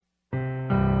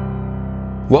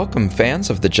Welcome, fans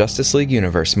of the Justice League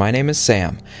universe. My name is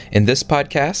Sam. In this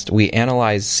podcast, we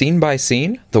analyze scene by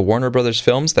scene the Warner Brothers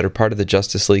films that are part of the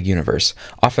Justice League universe,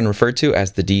 often referred to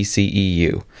as the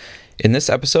DCEU. In this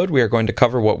episode, we are going to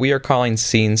cover what we are calling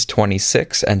scenes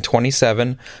 26 and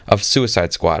 27 of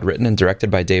Suicide Squad, written and directed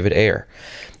by David Ayer.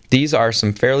 These are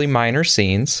some fairly minor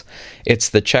scenes. It's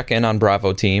the check-in on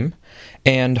Bravo team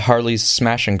and Harley's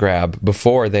smash and grab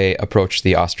before they approach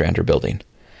the Ostrander building.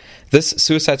 This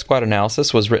Suicide Squad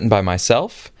analysis was written by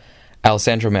myself,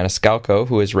 Alessandro Maniscalco,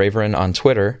 who is Raverin on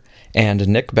Twitter, and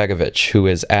Nick Begovich, who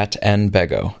is at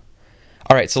nbego.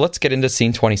 Alright, so let's get into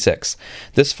scene 26.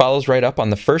 This follows right up on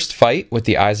the first fight with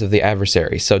the Eyes of the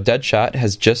Adversary. So Deadshot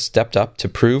has just stepped up to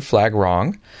prove Flag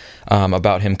wrong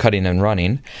about him cutting and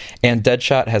running, and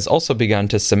Deadshot has also begun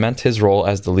to cement his role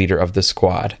as the leader of the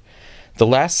squad. The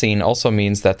last scene also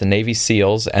means that the Navy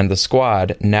SEALs and the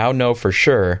squad now know for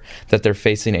sure that they're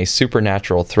facing a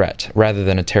supernatural threat rather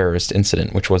than a terrorist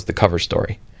incident, which was the cover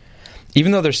story.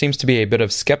 Even though there seems to be a bit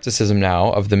of skepticism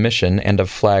now of the mission and of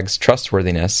Flag's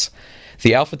trustworthiness,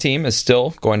 the Alpha team is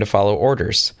still going to follow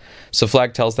orders. So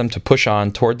Flag tells them to push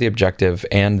on toward the objective,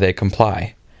 and they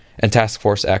comply. And Task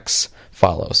Force X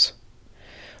follows.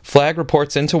 Flag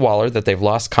reports into Waller that they've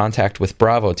lost contact with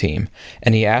Bravo team,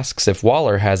 and he asks if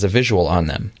Waller has a visual on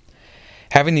them.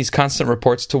 Having these constant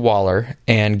reports to Waller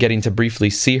and getting to briefly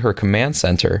see her command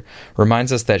center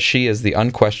reminds us that she is the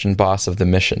unquestioned boss of the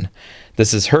mission.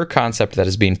 This is her concept that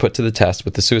is being put to the test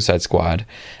with the Suicide Squad,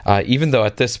 even though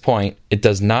at this point it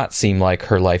does not seem like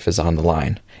her life is on the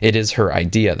line. It is her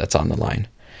idea that's on the line.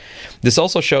 This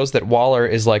also shows that Waller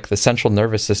is like the central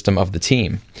nervous system of the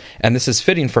team, and this is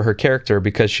fitting for her character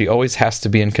because she always has to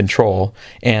be in control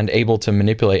and able to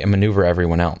manipulate and maneuver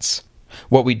everyone else.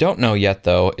 What we don't know yet,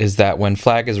 though, is that when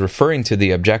Flag is referring to the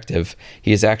objective,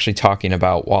 he is actually talking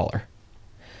about Waller.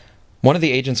 One of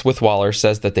the agents with Waller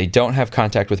says that they don't have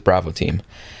contact with Bravo team.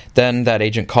 Then that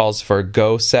agent calls for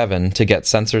Go 7 to get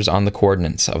sensors on the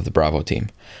coordinates of the Bravo team,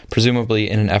 presumably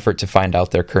in an effort to find out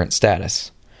their current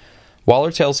status.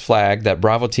 Waller tells Flag that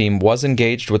Bravo team was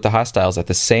engaged with the hostiles at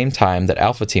the same time that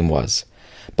Alpha team was,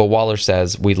 but Waller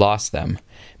says, "We lost them,"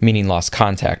 meaning lost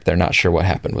contact. They're not sure what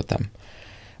happened with them.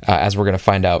 As we're going to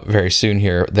find out very soon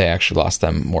here, they actually lost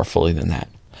them more fully than that.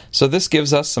 So this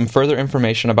gives us some further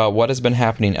information about what has been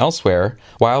happening elsewhere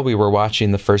while we were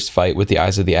watching the first fight with the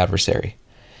Eyes of the Adversary.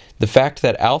 The fact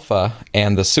that Alpha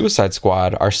and the Suicide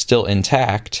Squad are still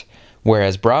intact,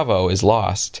 whereas Bravo is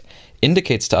lost,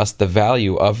 indicates to us the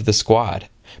value of the squad,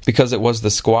 because it was the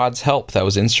squad's help that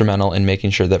was instrumental in making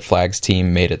sure that Flag's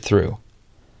team made it through.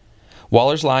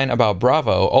 Waller's line about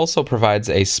Bravo also provides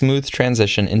a smooth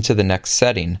transition into the next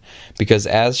setting, because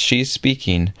as she's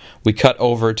speaking, we cut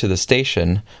over to the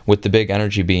station with the big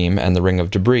energy beam and the ring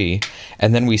of debris,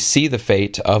 and then we see the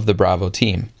fate of the Bravo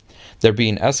team. They're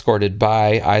being escorted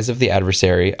by Eyes of the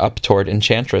Adversary up toward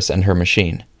Enchantress and her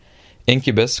machine.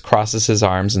 Incubus crosses his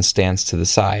arms and stands to the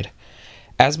side.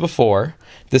 As before,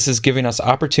 this is giving us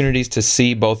opportunities to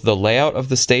see both the layout of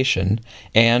the station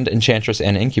and Enchantress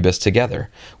and Incubus together,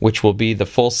 which will be the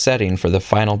full setting for the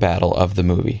final battle of the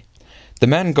movie. The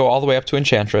men go all the way up to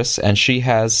Enchantress, and she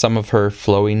has some of her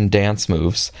flowing dance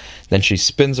moves. Then she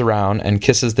spins around and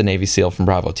kisses the Navy SEAL from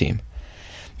Bravo team.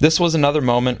 This was another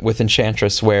moment with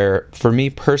Enchantress where, for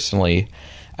me personally,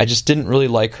 I just didn't really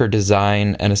like her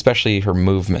design and especially her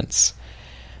movements.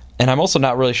 And I'm also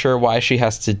not really sure why she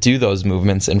has to do those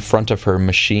movements in front of her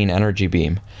machine energy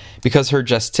beam, because her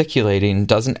gesticulating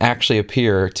doesn't actually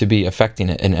appear to be affecting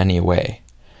it in any way.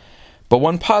 But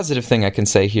one positive thing I can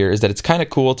say here is that it's kind of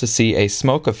cool to see a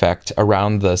smoke effect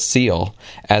around the seal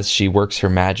as she works her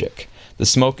magic. The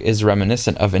smoke is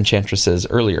reminiscent of Enchantress's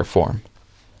earlier form.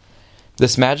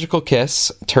 This magical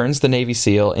kiss turns the Navy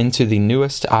SEAL into the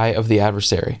newest Eye of the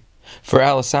Adversary. For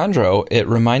Alessandro, it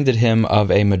reminded him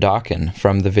of a Mudokon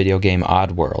from the video game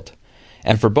Oddworld.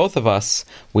 And for both of us,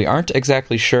 we aren't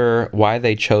exactly sure why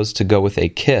they chose to go with a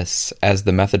kiss as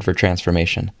the method for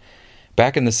transformation.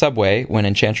 Back in the subway, when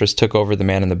Enchantress took over the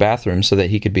man in the bathroom so that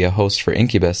he could be a host for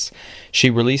Incubus, she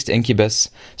released Incubus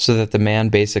so that the man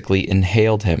basically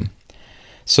inhaled him.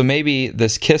 So maybe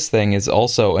this kiss thing is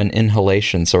also an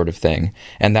inhalation sort of thing,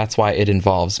 and that's why it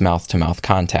involves mouth-to-mouth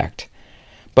contact.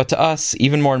 But to us,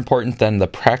 even more important than the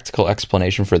practical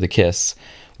explanation for the kiss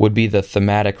would be the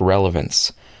thematic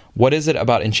relevance. What is it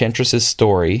about Enchantress's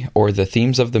story, or the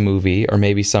themes of the movie, or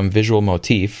maybe some visual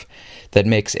motif, that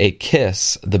makes a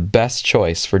kiss the best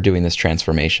choice for doing this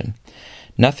transformation?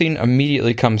 Nothing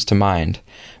immediately comes to mind,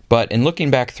 but in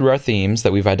looking back through our themes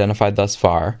that we've identified thus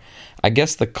far, I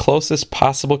guess the closest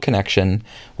possible connection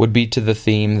would be to the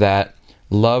theme that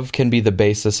love can be the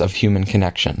basis of human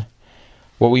connection.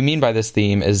 What we mean by this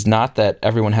theme is not that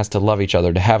everyone has to love each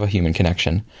other to have a human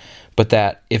connection, but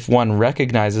that if one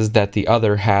recognizes that the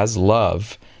other has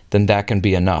love, then that can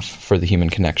be enough for the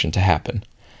human connection to happen.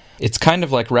 It's kind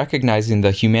of like recognizing the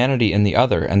humanity in the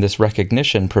other, and this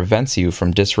recognition prevents you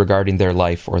from disregarding their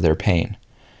life or their pain.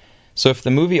 So if the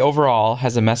movie overall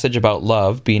has a message about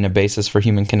love being a basis for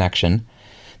human connection,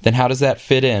 then how does that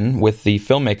fit in with the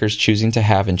filmmakers choosing to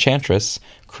have Enchantress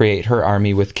create her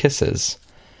army with kisses?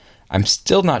 I'm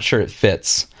still not sure it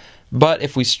fits, but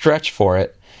if we stretch for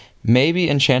it, maybe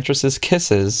Enchantress's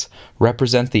kisses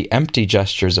represent the empty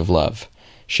gestures of love.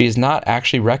 She is not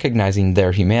actually recognizing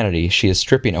their humanity, she is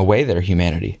stripping away their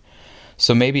humanity.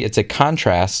 So maybe it's a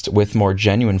contrast with more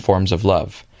genuine forms of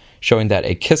love, showing that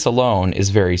a kiss alone is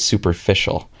very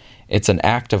superficial. It's an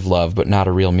act of love, but not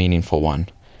a real meaningful one.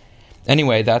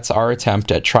 Anyway, that's our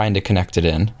attempt at trying to connect it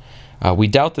in. We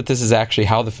doubt that this is actually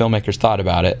how the filmmakers thought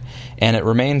about it, and it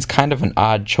remains kind of an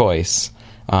odd choice,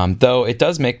 though it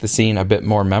does make the scene a bit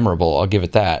more memorable, I'll give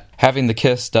it that. Having the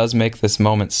kiss does make this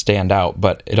moment stand out,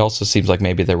 but it also seems like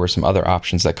maybe there were some other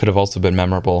options that could have also been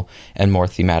memorable and more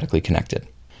thematically connected.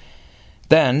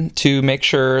 Then, to make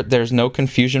sure there's no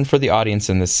confusion for the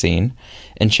audience in this scene,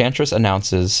 Enchantress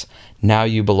announces, "Now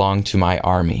you belong to my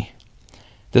army."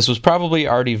 This was probably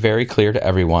already very clear to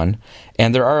everyone,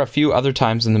 and there are a few other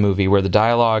times in the movie where the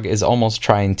dialogue is almost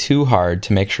trying too hard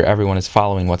to make sure everyone is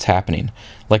following what's happening,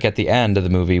 like at the end of the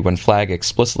movie when Flag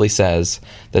explicitly says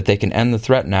that they can end the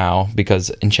threat now because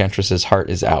Enchantress's heart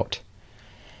is out.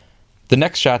 The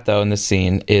next shot, though, in this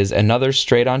scene is another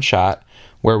straight-on shot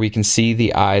where we can see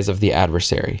the eyes of the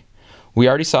adversary. We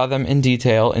already saw them in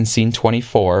detail in scene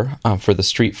 24 for the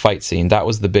street fight scene. That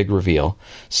was the big reveal.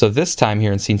 So this time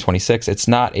here in scene 26, it's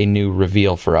not a new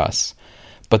reveal for us.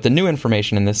 But the new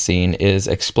information in this scene is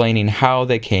explaining how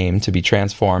they came to be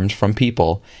transformed from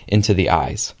people into the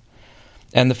eyes.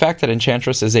 And the fact that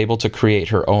Enchantress is able to create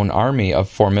her own army of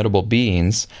formidable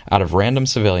beings out of random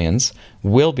civilians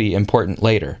will be important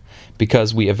later,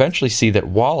 because we eventually see that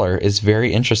Waller is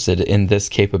very interested in this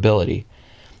capability.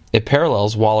 It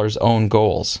parallels Waller's own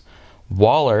goals.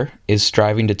 Waller is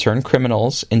striving to turn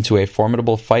criminals into a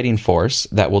formidable fighting force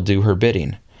that will do her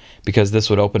bidding, because this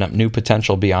would open up new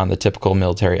potential beyond the typical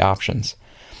military options.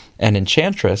 And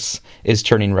Enchantress is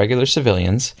turning regular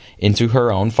civilians into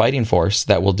her own fighting force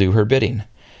that will do her bidding,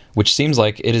 which seems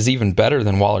like it is even better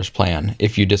than Waller's plan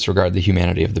if you disregard the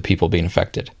humanity of the people being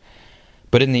affected.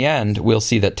 But in the end, we'll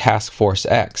see that Task Force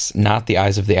X, not the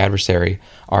eyes of the adversary,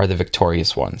 are the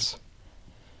victorious ones.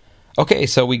 Okay,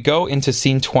 so we go into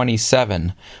scene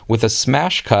 27 with a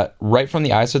smash cut right from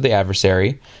the eyes of the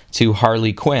adversary to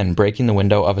Harley Quinn breaking the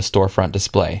window of a storefront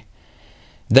display.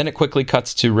 Then it quickly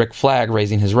cuts to Rick Flag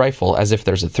raising his rifle as if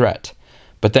there's a threat.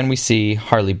 But then we see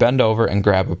Harley bend over and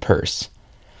grab a purse.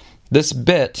 This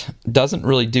bit doesn't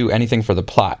really do anything for the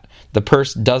plot. The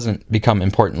purse doesn't become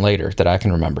important later that I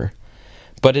can remember.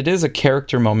 But it is a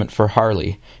character moment for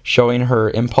Harley, showing her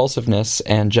impulsiveness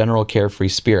and general carefree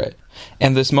spirit.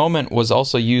 And this moment was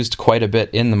also used quite a bit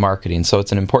in the marketing, so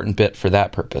it's an important bit for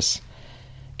that purpose.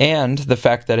 And the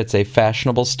fact that it's a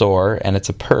fashionable store and it's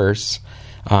a purse,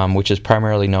 which is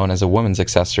primarily known as a woman's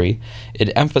accessory,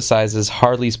 it emphasizes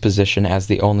Harley's position as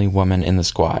the only woman in the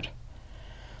squad.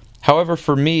 However,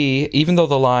 for me, even though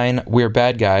the line, "We're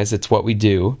bad guys, it's what we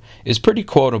do," is pretty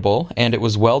quotable, and it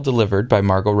was well delivered by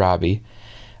Margot Robbie,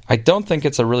 I don't think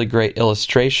it's a really great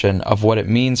illustration of what it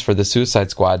means for the Suicide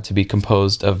Squad to be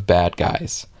composed of bad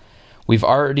guys. We've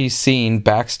already seen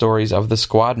backstories of the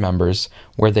squad members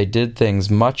where they did things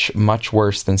much, much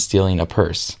worse than stealing a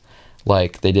purse.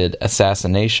 Like they did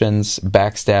assassinations,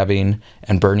 backstabbing,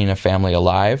 and burning a family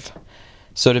alive.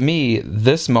 So to me,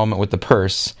 this moment with the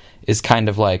purse is kind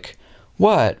of like,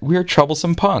 "What? We're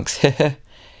troublesome punks."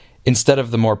 Instead of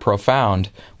the more profound,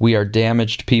 "We are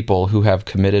damaged people who have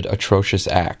committed atrocious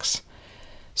acts."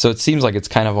 So it seems like it's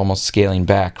kind of almost scaling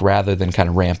back rather than kind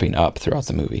of ramping up throughout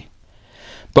the movie.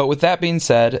 But with that being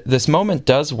said, this moment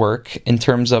does work in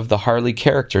terms of the Harley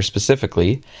character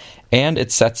specifically, and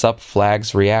it sets up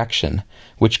Flag's reaction,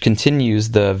 which continues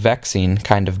the vexing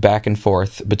kind of back and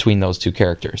forth between those two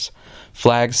characters.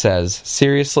 Flag says,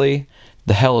 "Seriously?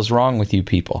 The hell is wrong with you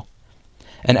people?"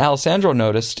 And Alessandro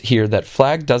noticed here that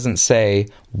Flag doesn't say,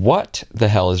 "What the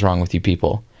hell is wrong with you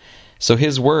people?" So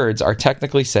his words are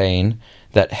technically saying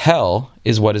that hell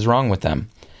is what is wrong with them,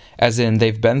 as in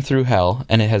they've been through hell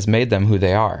and it has made them who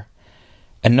they are.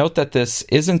 And note that this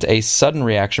isn't a sudden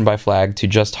reaction by Flag to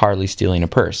just Harley stealing a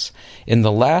purse. In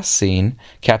the last scene,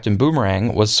 Captain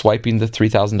Boomerang was swiping the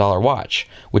 $3,000 watch,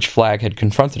 which Flag had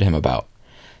confronted him about.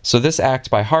 So this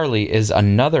act by Harley is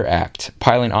another act,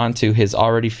 piling onto his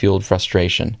already fueled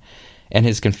frustration. and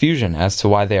his confusion as to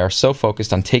why they are so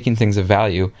focused on taking things of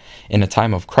value in a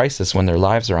time of crisis when their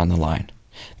lives are on the line.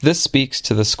 This speaks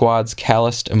to the squad's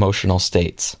calloused emotional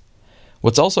states.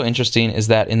 What's also interesting is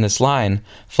that in this line,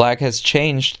 Flagg has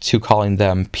changed to calling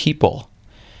them people.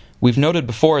 We've noted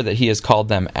before that he has called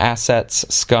them assets,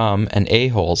 scum, and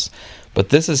a-holes, but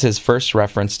this is his first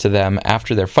reference to them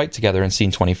after their fight together in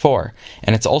scene 24,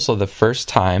 and it's also the first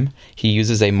time he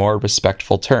uses a more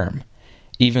respectful term,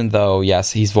 even though,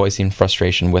 yes, he's voicing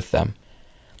frustration with them.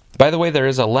 By the way, there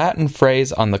is a Latin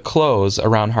phrase on the close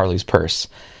around Harley's purse.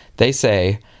 They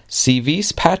say, "Si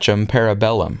vis pacem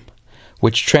parabellum,"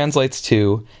 which translates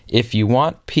to, "If you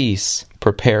want peace,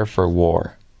 prepare for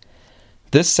war."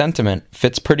 This sentiment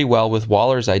fits pretty well with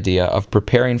Waller's idea of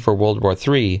preparing for World War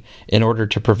III in order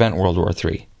to prevent World War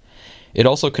III. It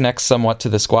also connects somewhat to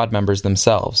the squad members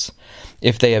themselves.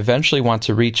 If they eventually want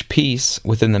to reach peace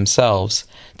within themselves,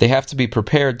 they have to be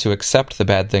prepared to accept the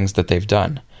bad things that they've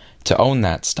done, to own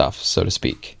that stuff, so to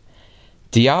speak.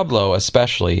 Diablo,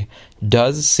 especially,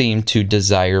 does seem to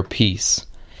desire peace,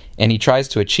 and he tries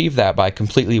to achieve that by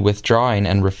completely withdrawing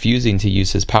and refusing to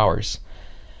use his powers.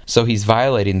 So he's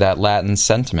violating that Latin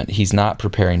sentiment. He's not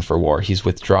preparing for war, he's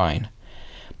withdrawing.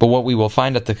 But what we will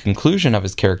find at the conclusion of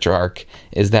his character arc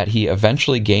is that he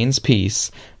eventually gains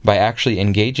peace by actually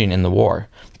engaging in the war,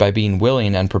 by being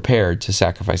willing and prepared to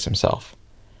sacrifice himself.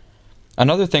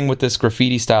 Another thing with this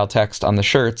graffiti-style text on the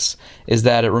shirts is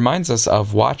that it reminds us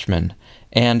of Watchmen,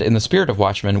 and in the spirit of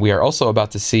Watchmen, we are also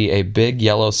about to see a big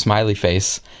yellow smiley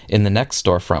face in the next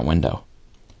storefront window.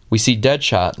 We see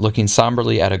Deadshot looking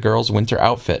somberly at a girl's winter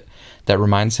outfit that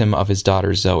reminds him of his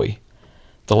daughter Zoe.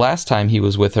 The last time he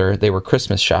was with her, they were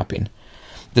Christmas shopping.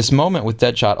 This moment with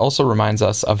Deadshot also reminds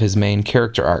us of his main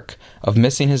character arc, of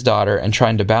missing his daughter and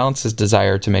trying to balance his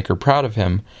desire to make her proud of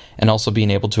him, and also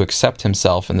being able to accept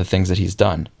himself and the things that he's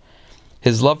done.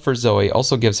 His love for Zoe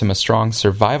also gives him a strong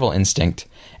survival instinct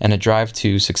and a drive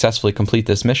to successfully complete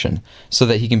this mission, so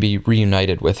that he can be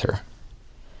reunited with her.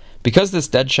 Because this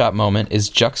Deadshot moment is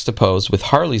juxtaposed with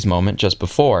Harley's moment just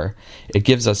before, it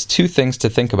gives us two things to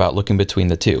think about looking between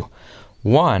the two.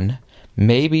 One,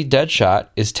 maybe Deadshot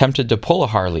is tempted to pull a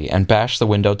Harley and bash the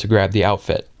window to grab the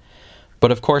outfit.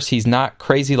 But of course he's not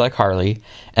crazy like Harley,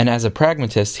 and as a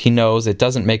pragmatist he knows it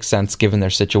doesn't make sense given their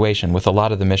situation, with a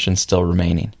lot of the mission still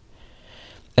remaining.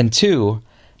 And two,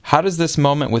 how does this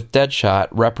moment with Deadshot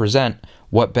represent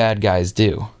what bad guys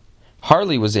do?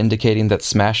 Harley was indicating that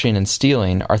smashing and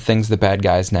stealing are things the bad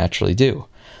guys naturally do.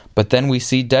 But then we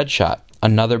see Deadshot,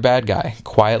 another bad guy,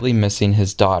 quietly missing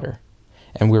his daughter.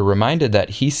 And we're reminded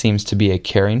that he seems to be a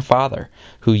caring father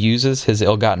who uses his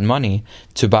ill-gotten money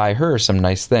to buy her some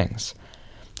nice things.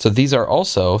 So these are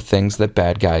also things that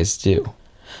bad guys do.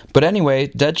 But anyway,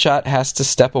 Deadshot has to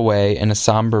step away in a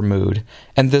somber mood,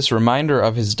 and this reminder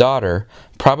of his daughter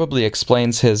probably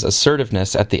explains his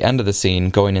assertiveness at the end of the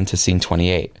scene going into scene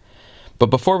 28. But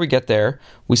before we get there,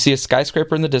 we see a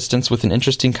skyscraper in the distance with an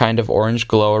interesting kind of orange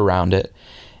glow around it.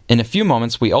 In a few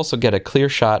moments, we also get a clear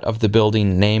shot of the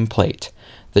building nameplate,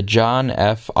 the John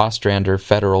F. Ostrander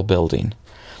Federal Building.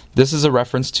 This is a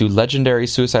reference to legendary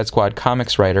Suicide Squad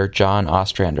comics writer John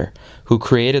Ostrander, who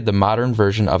created the modern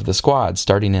version of the squad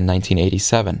starting in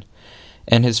 1987.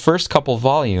 And his first couple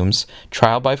volumes,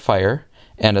 Trial by Fire,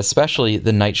 and especially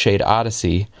the Nightshade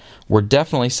Odyssey, were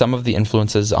definitely some of the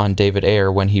influences on David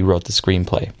Ayer when he wrote the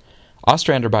screenplay.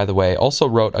 Ostrander, by the way, also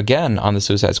wrote again on the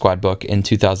Suicide Squad book in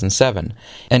 2007,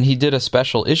 and he did a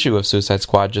special issue of Suicide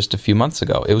Squad just a few months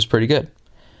ago. It was pretty good.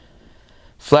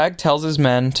 Flagg tells his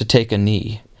men to take a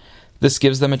knee. This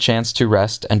gives them a chance to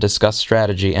rest and discuss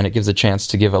strategy, and it gives a chance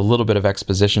to give a little bit of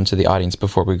exposition to the audience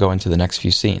before we go into the next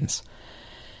few scenes.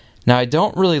 Now, I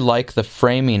don't really like the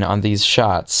framing on these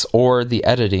shots or the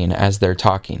editing as they're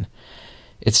talking.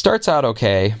 It starts out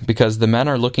okay because the men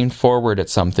are looking forward at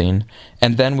something,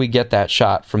 and then we get that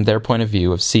shot from their point of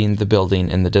view of seeing the building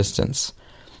in the distance.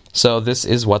 So this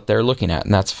is what they're looking at,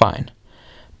 and that's fine.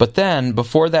 But then,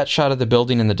 before that shot of the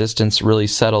building in the distance really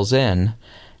settles in,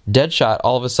 Deadshot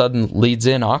all of a sudden leads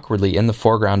in awkwardly in the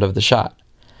foreground of the shot.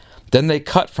 Then they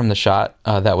cut from the shot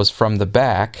that was from the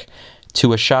back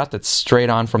to a shot that's straight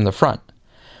on from the front.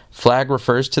 Flagg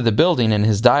refers to the building in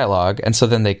his dialogue, and so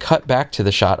then they cut back to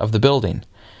the shot of the building.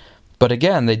 But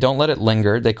again, they don't let it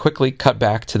linger, they quickly cut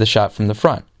back to the shot from the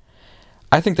front.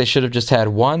 I think they should have just had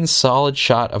one solid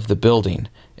shot of the building,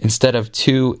 instead of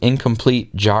two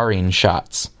incomplete, jarring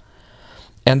shots.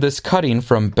 And this cutting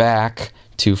from back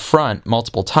to front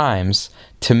multiple times,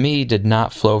 to me, did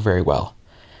not flow very well.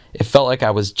 It felt like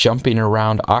I was jumping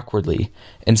around awkwardly,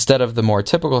 instead of the more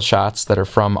typical shots that are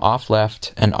from off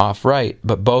left and off right,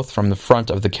 but both from the front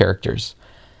of the characters.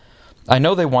 I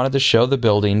know they wanted to show the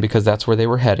building because that's where they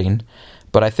were heading,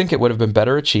 but I think it would have been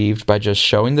better achieved by just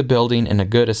showing the building in a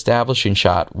good establishing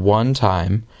shot one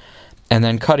time, and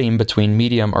then cutting between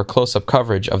medium or close-up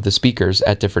coverage of the speakers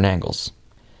at different angles.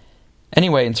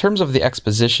 Anyway, in terms of the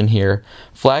exposition here,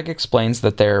 Flagg explains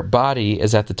that their body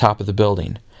is at the top of the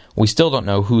building. We still don't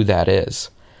know who that is.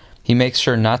 He makes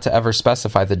sure not to ever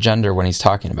specify the gender when he's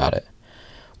talking about it.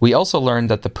 We also learned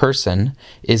that the person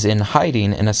is in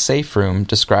hiding in a safe room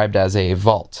described as a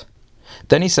vault.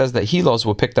 Then he says that Helos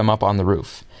will pick them up on the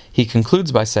roof. He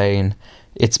concludes by saying,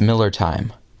 "It's Miller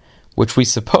time," which we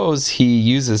suppose he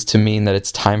uses to mean that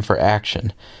it's time for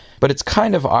action. But it's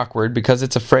kind of awkward because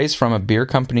it's a phrase from a beer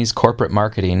company's corporate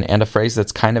marketing and a phrase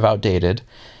that's kind of outdated,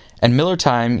 and Miller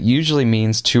time usually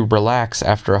means to relax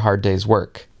after a hard day's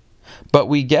work. But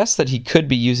we guess that he could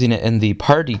be using it in the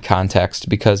party context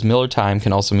because Miller time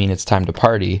can also mean it's time to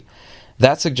party.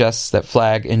 That suggests that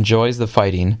Flagg enjoys the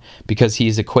fighting because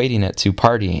he's equating it to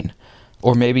partying.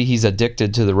 Or maybe he's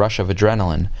addicted to the rush of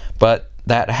adrenaline, but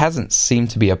that hasn't seemed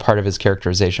to be a part of his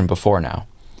characterization before now.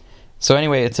 So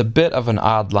anyway, it's a bit of an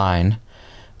odd line,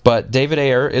 but David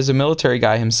Ayer is a military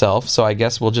guy himself, so I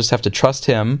guess we'll just have to trust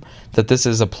him that this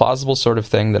is a plausible sort of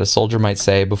thing that a soldier might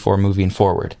say before moving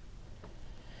forward.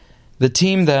 The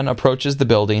team then approaches the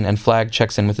building and Flagg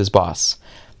checks in with his boss,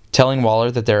 telling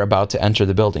Waller that they're about to enter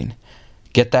the building.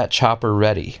 Get that chopper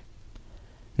ready.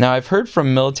 Now, I've heard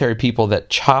from military people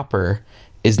that chopper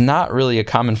is not really a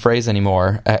common phrase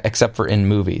anymore, except for in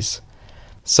movies.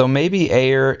 So maybe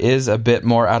Ayer is a bit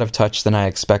more out of touch than I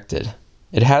expected.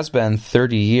 It has been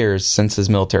 30 years since his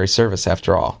military service,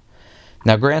 after all.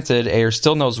 Now granted, Ayer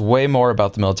still knows way more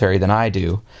about the military than I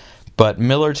do, but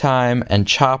Miller time and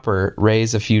chopper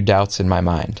raise a few doubts in my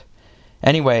mind.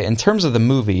 Anyway, in terms of the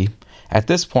movie, at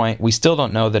this point, we still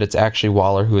don't know that it's actually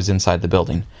Waller who is inside the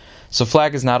building. So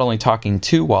Flagg is not only talking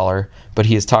to Waller, but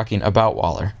he is talking about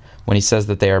Waller when he says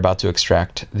that they are about to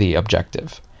extract the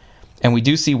objective. And we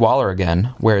do see Waller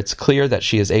again, where it's clear that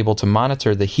she is able to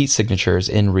monitor the heat signatures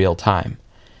in real time.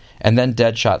 And then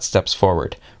Deadshot steps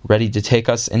forward, ready to take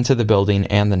us into the building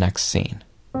and the next scene.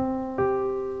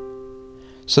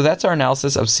 So that's our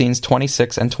analysis of scenes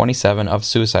 26 and 27 of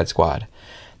Suicide Squad.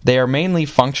 They are mainly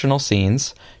functional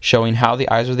scenes, showing how the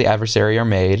eyes of the adversary are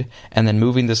made, and then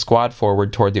moving the squad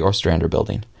forward toward the Ostrander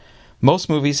building. Most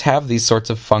movies have these sorts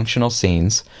of functional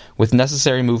scenes, with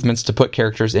necessary movements to put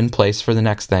characters in place for the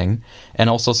next thing, and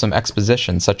also some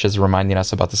exposition, such as reminding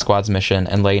us about the squad's mission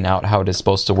and laying out how it is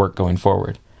supposed to work going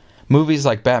forward. Movies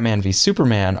like Batman v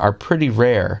Superman are pretty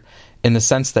rare, in the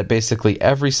sense that basically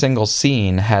every single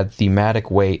scene had thematic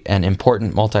weight and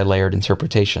important multi-layered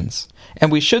interpretations.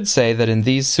 And we should say that in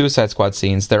these Suicide Squad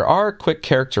scenes, there are quick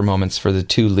character moments for the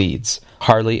two leads,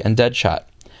 Harley and Deadshot.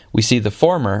 We see the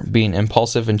former being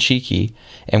impulsive and cheeky,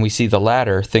 and we see the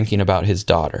latter thinking about his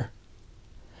daughter.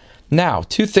 Now,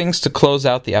 two things to close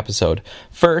out the episode.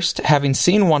 First, having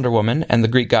seen Wonder Woman and the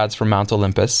Greek gods from Mount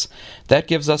Olympus, that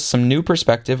gives us some new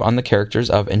perspective on the characters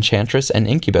of Enchantress and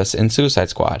Incubus in Suicide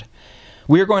Squad.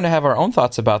 We are going to have our own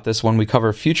thoughts about this when we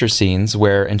cover future scenes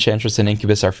where Enchantress and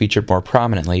Incubus are featured more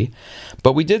prominently,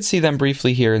 but we did see them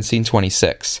briefly here in scene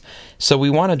 26, so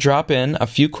we want to drop in a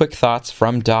few quick thoughts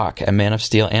from Doc at Man of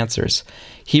Steel Answers.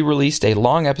 He released a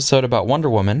long episode about Wonder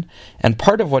Woman, and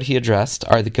part of what he addressed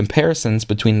are the comparisons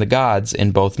between the gods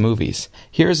in both movies.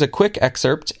 Here's a quick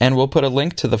excerpt, and we'll put a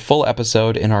link to the full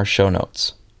episode in our show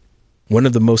notes. One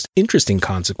of the most interesting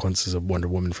consequences of Wonder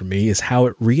Woman for me is how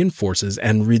it reinforces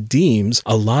and redeems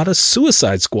a lot of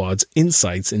Suicide Squad's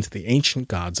insights into the ancient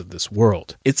gods of this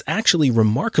world. It's actually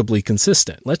remarkably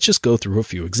consistent. Let's just go through a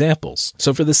few examples.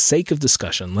 So for the sake of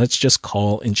discussion, let's just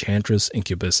call Enchantress,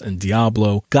 Incubus, and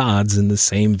Diablo gods in the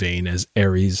same vein as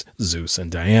Ares, Zeus, and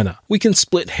Diana. We can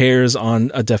split hairs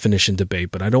on a definition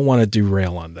debate, but I don't want to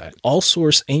derail on that. All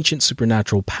source ancient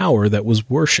supernatural power that was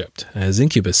worshipped. As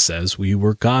Incubus says, we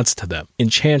were gods to them.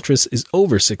 Enchantress is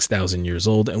over 6,000 years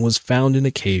old and was found in a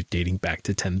cave dating back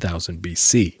to 10,000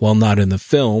 BC. While not in the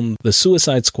film, the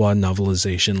Suicide Squad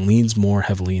novelization leans more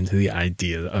heavily into the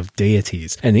idea of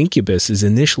deities, and Incubus is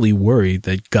initially worried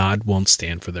that God won't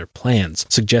stand for their plans,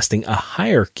 suggesting a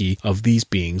hierarchy of these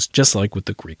beings just like with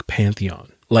the Greek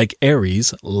pantheon. Like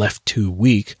Ares, left too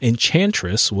weak,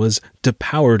 Enchantress was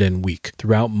depowered and weak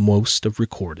throughout most of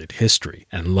recorded history.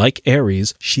 And like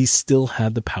Ares, she still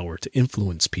had the power to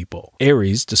influence people.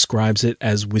 Ares describes it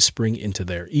as whispering into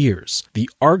their ears. The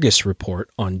Argus report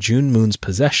on June Moon's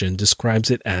possession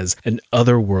describes it as an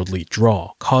otherworldly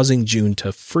draw, causing June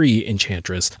to free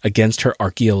Enchantress against her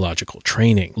archaeological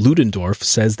training. Ludendorff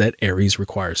says that Ares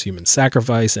requires human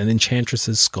sacrifice and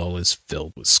Enchantress's skull is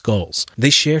filled with skulls. They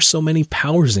share so many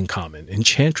power powers in common.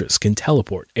 Enchantress can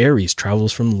teleport. Ares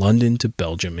travels from London to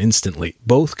Belgium instantly.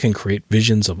 Both can create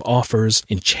visions of offers.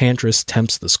 Enchantress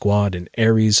tempts the squad and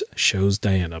Ares shows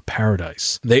Diana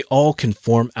paradise. They all can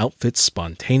form outfits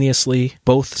spontaneously.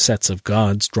 Both sets of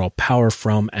gods draw power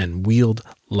from and wield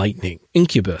lightning.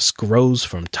 Incubus grows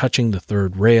from touching the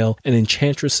third rail, and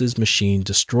Enchantress's machine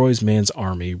destroys man's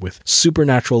army with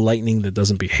supernatural lightning that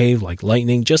doesn't behave like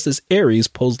lightning, just as Ares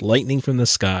pulls lightning from the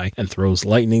sky and throws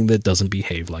lightning that doesn't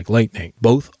behave like lightning.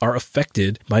 Both are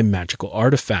affected by magical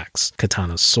artifacts,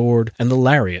 Katana's sword and the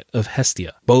lariat of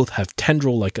Hestia. Both have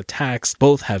tendril-like attacks,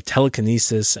 both have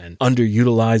telekinesis and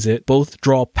underutilize it, both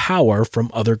draw power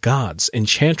from other gods.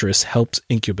 Enchantress helps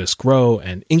Incubus grow,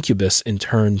 and Incubus in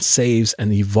turn saves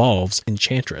and evolves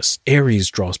Enchantress. Ares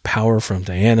draws power from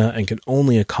Diana and can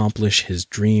only accomplish his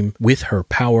dream with her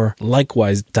power.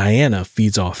 Likewise, Diana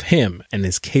feeds off him and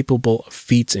is capable of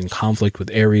feats in conflict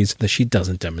with Ares that she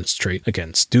doesn't demonstrate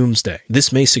against Doomsday.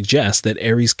 This may suggest that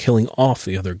Ares killing off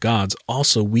the other gods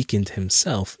also weakened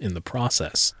himself in the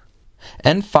process.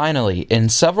 And finally, in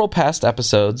several past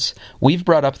episodes, we've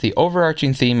brought up the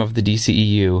overarching theme of the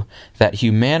DCEU that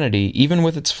humanity, even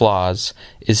with its flaws,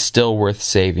 is still worth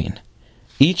saving.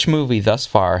 Each movie thus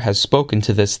far has spoken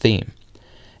to this theme.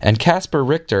 And Casper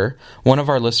Richter, one of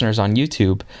our listeners on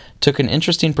YouTube, took an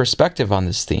interesting perspective on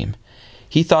this theme.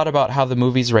 He thought about how the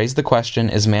movies raise the question,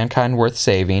 is mankind worth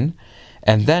saving?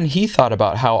 And then he thought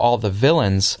about how all the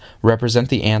villains represent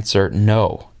the answer,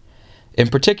 no. In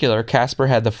particular, Casper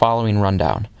had the following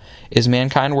rundown. Is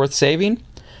mankind worth saving?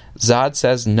 Zod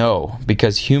says no,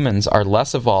 because humans are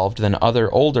less evolved than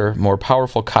other older, more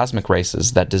powerful cosmic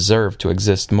races that deserve to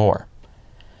exist more.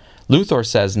 Luthor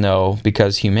says no,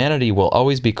 because humanity will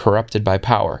always be corrupted by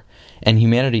power, and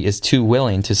humanity is too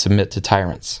willing to submit to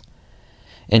tyrants.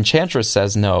 Enchantress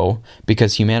says no,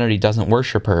 because humanity doesn't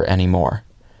worship her anymore.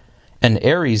 And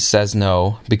Ares says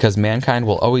no, because mankind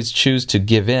will always choose to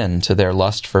give in to their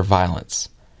lust for violence.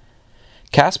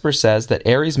 Casper says that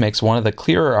Ares makes one of the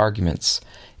clearer arguments,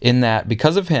 in that,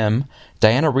 because of him,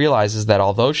 Diana realizes that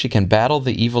although she can battle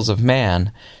the evils of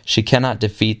man, she cannot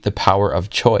defeat the power of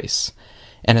choice.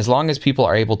 And as long as people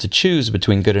are able to choose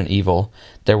between good and evil,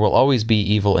 there will always be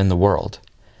evil in the world.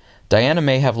 Diana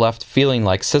may have left feeling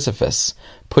like Sisyphus,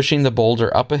 pushing the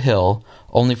boulder up a hill,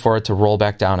 only for it to roll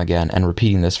back down again, and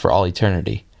repeating this for all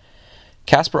eternity.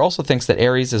 Casper also thinks that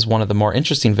Ares is one of the more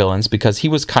interesting villains because he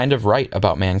was kind of right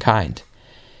about mankind.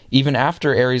 Even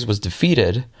after Ares was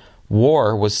defeated,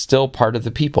 war was still part of the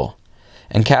people.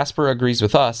 And Casper agrees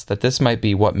with us that this might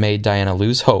be what made Diana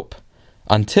lose hope,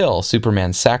 until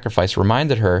Superman's sacrifice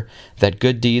reminded her that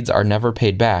good deeds are never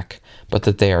paid back, but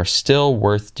that they are still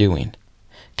worth doing.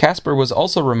 Casper was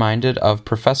also reminded of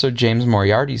Professor James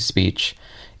Moriarty's speech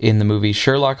in the movie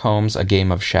Sherlock Holmes: A Game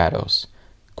of Shadows.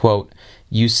 Quote,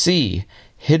 "You see,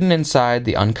 hidden inside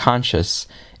the unconscious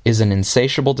is an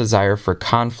insatiable desire for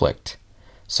conflict.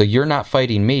 So you're not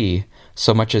fighting me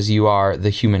so much as you are the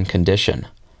human condition.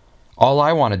 All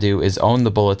I want to do is own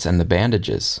the bullets and the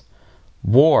bandages.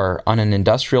 War on an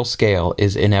industrial scale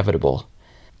is inevitable.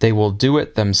 They will do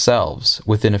it themselves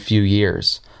within a few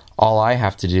years. All I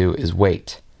have to do is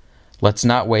wait. Let's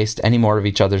not waste any more of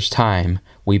each other's time.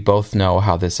 We both know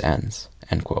how this ends."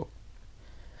 End quote.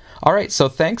 All right, so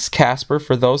thanks, Casper,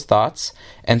 for those thoughts,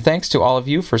 and thanks to all of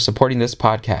you for supporting this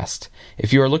podcast.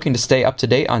 If you are looking to stay up to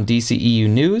date on DCEU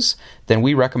news, then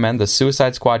we recommend the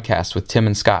Suicide Squadcast with Tim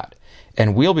and Scott,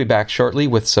 and we'll be back shortly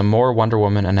with some more Wonder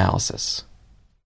Woman analysis.